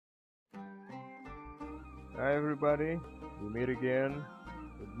Hi everybody, we meet again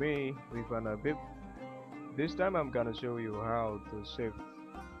with me, Rifan. This time I'm gonna show you how to save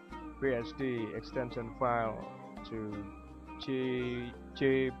PSD extension file to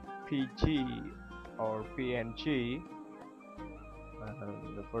JPG or PNG.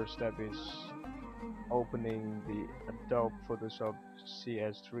 The first step is opening the Adobe Photoshop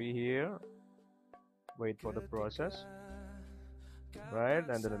CS3 here. Wait for the process. Right,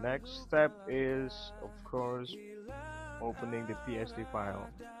 and then the next step is, of course, opening the PSD file.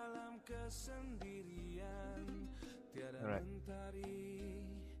 Alright,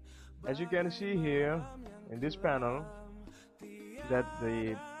 as you can see here in this panel, that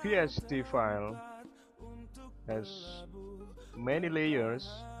the PSD file has many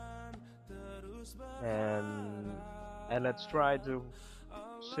layers, and let's try to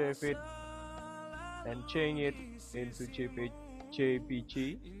save it and change it into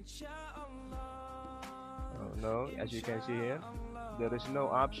JPG. Oh no, as you can see here, there is no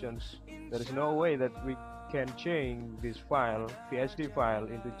options. There is no way that we can change this file, PSD file,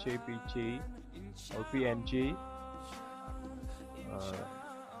 into JPG or PNG.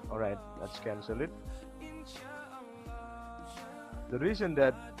 Alright, let's cancel it. The reason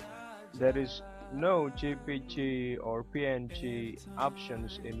that there is no JPG or PNG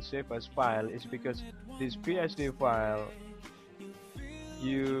options in Save As file is because this PSD file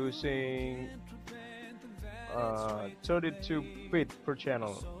using 32-bit per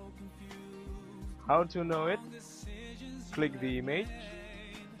channel. How to know it? Click the image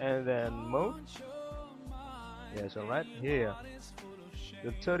and then mode. Yes, alright, here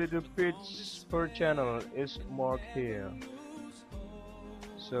the 32 bits per channel is marked here.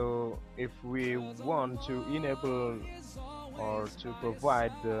 So if we want to enable or to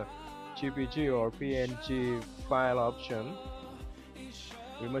provide the JPG or PNG file option,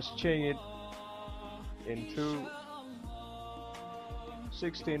 we must change it into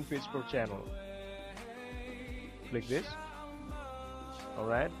 16 bits per channel. Click this.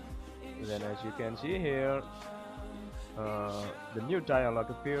 Alright, then as you can see here, the new dialog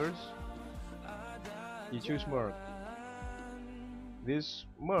appears. You choose merge. This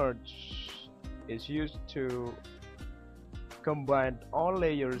merge is used to combine all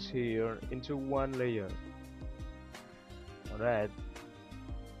layers here into one layer. Alright,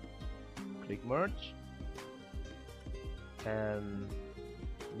 click merge and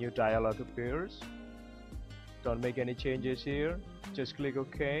new dialog appears. Don't make any changes here, just click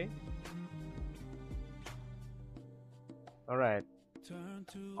OK. Alright,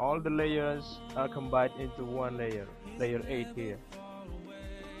 all the layers are combined into one layer, layer 8 here.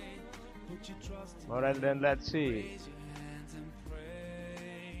 Alright, then let's see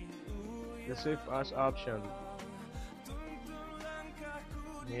the Save As option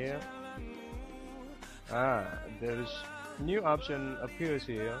here. There is new option appears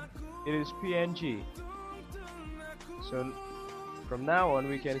here. It is PNG. So from now on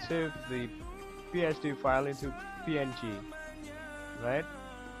we can save the PSD file into PNG, right?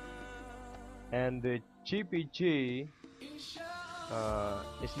 And the JPG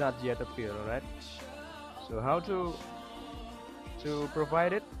is not yet appear. Alright, so how to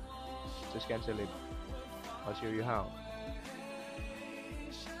provide it? Just cancel it. I'll show you how.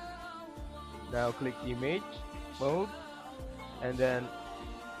 Now click image mode and then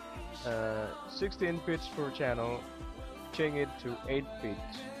 16 bits per channel, change it to 8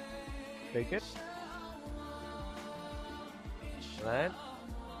 bits. Click it. Right,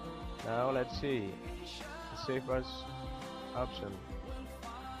 now let's see the Save As option.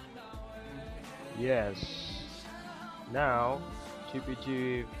 Yes, now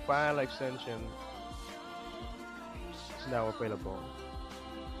JPG file extension is now available.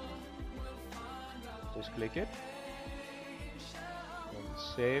 Just click it and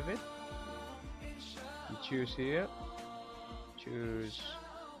save it. You choose here, choose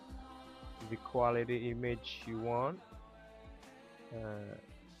the quality image you want.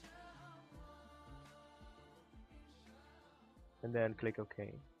 And then click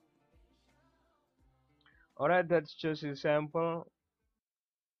OK. Alright, that's just a sample.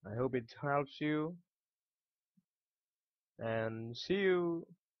 I hope it helps you, and see you.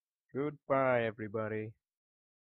 Goodbye everybody.